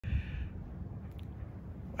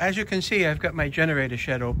as you can see, I've got my generator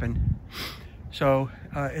shed open. So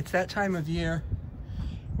it's that time of year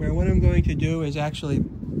where what I'm going to do is actually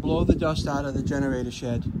blow the dust out of the generator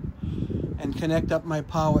shed and connect up my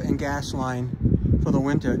power and gas line for the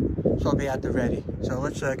winter, so I'll be at the ready. So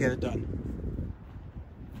let's get it done.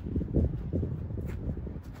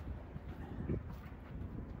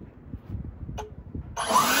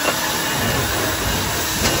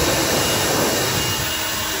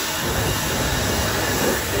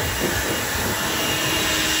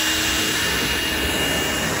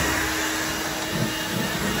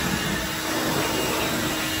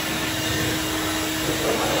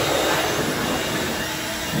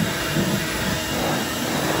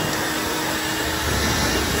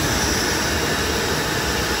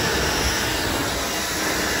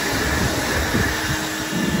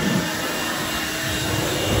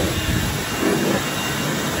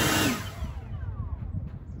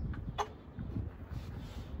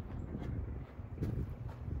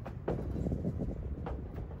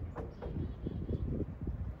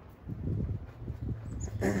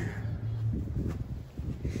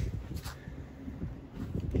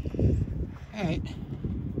 Alright,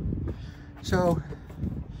 so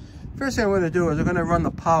first thing I'm going to do is I'm going to run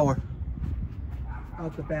the power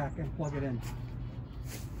out the back and plug it in.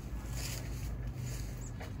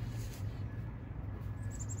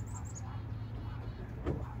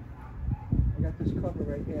 I got this cover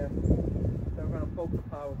right here, so I'm going to poke the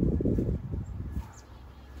power.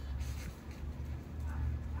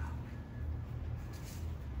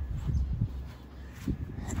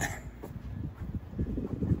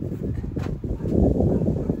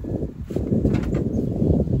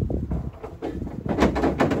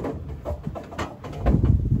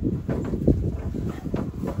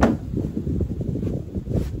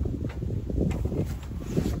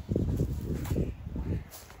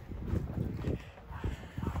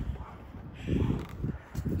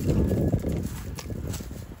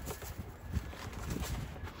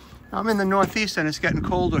 I'm in the Northeast and it's getting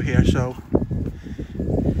colder here, so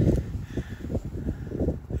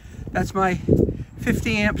that's my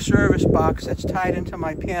 50 amp service box that's tied into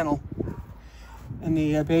my panel in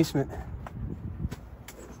the basement.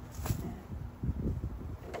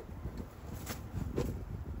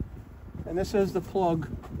 And this is the plug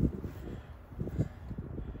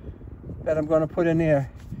that I'm going to put in there,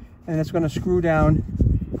 and it's going to screw down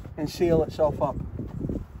and seal itself up.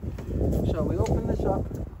 So we open this up.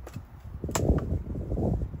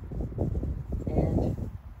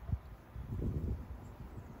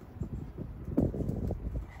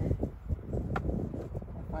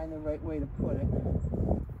 Find the right way to put it.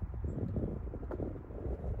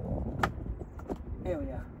 There we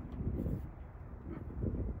are.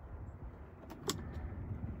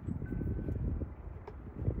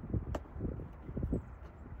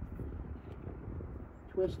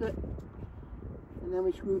 Twist it, and then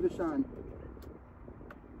we screw this on.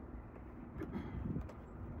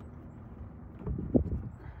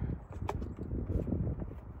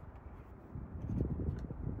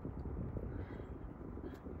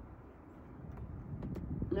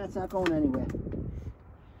 That's not going anywhere.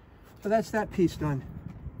 So that's that piece done.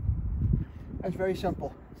 That's very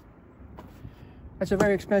simple. That's a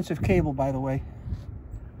very expensive cable, by the way,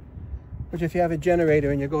 which if you have a generator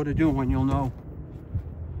and you go to do one, you'll know.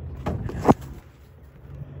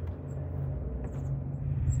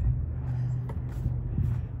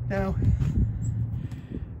 Now,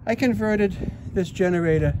 I converted this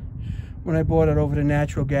generator when I bought it over to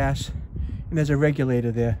natural gas, and there's a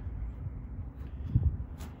regulator there.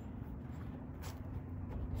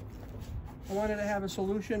 I wanted to have a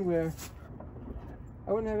solution where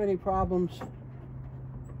I wouldn't have any problems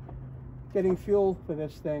getting fuel for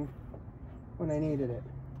this thing when I needed it.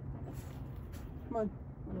 Come on,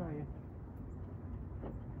 where are you?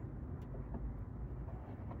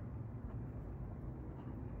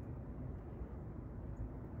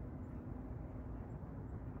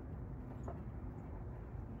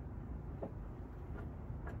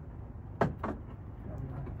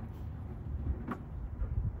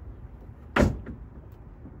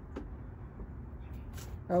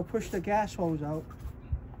 I'll push the gas hose out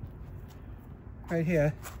right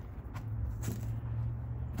here.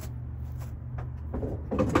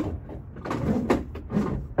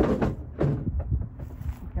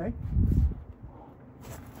 Okay.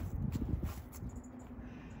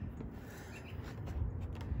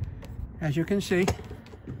 As you can see,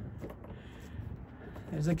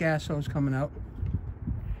 there's the gas hose coming out.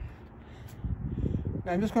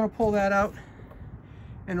 Now I'm just going to pull that out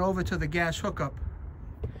and over to the gas hookup,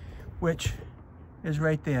 which is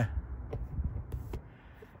right there.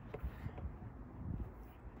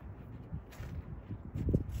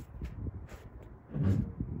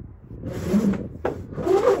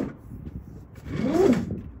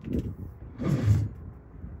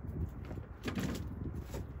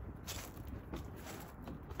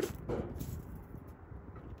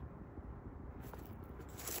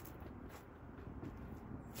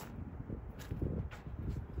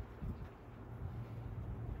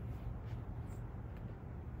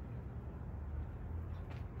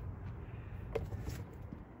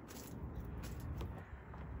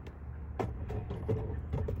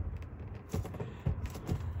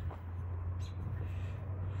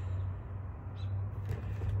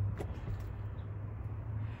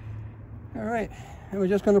 All right, and we're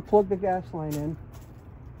just going to plug the gas line in.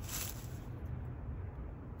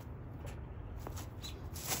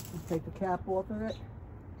 Take the cap off of it.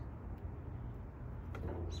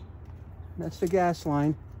 That's the gas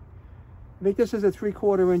line. I think this is a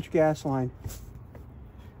 3/4 inch gas line.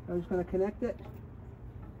 I'm just going to connect it.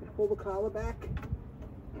 Pull the collar back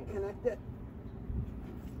and connect it.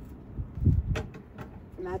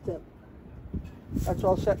 And that's it. That's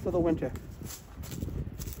all set for the winter.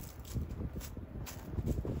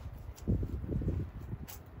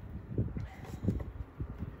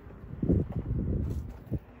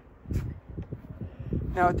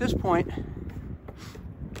 Now at this point,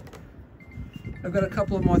 I've got a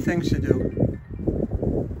couple of more things to do.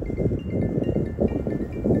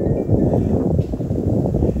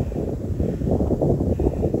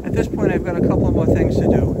 At this point, I've got a couple of more things to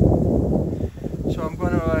do. So I'm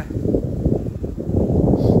going to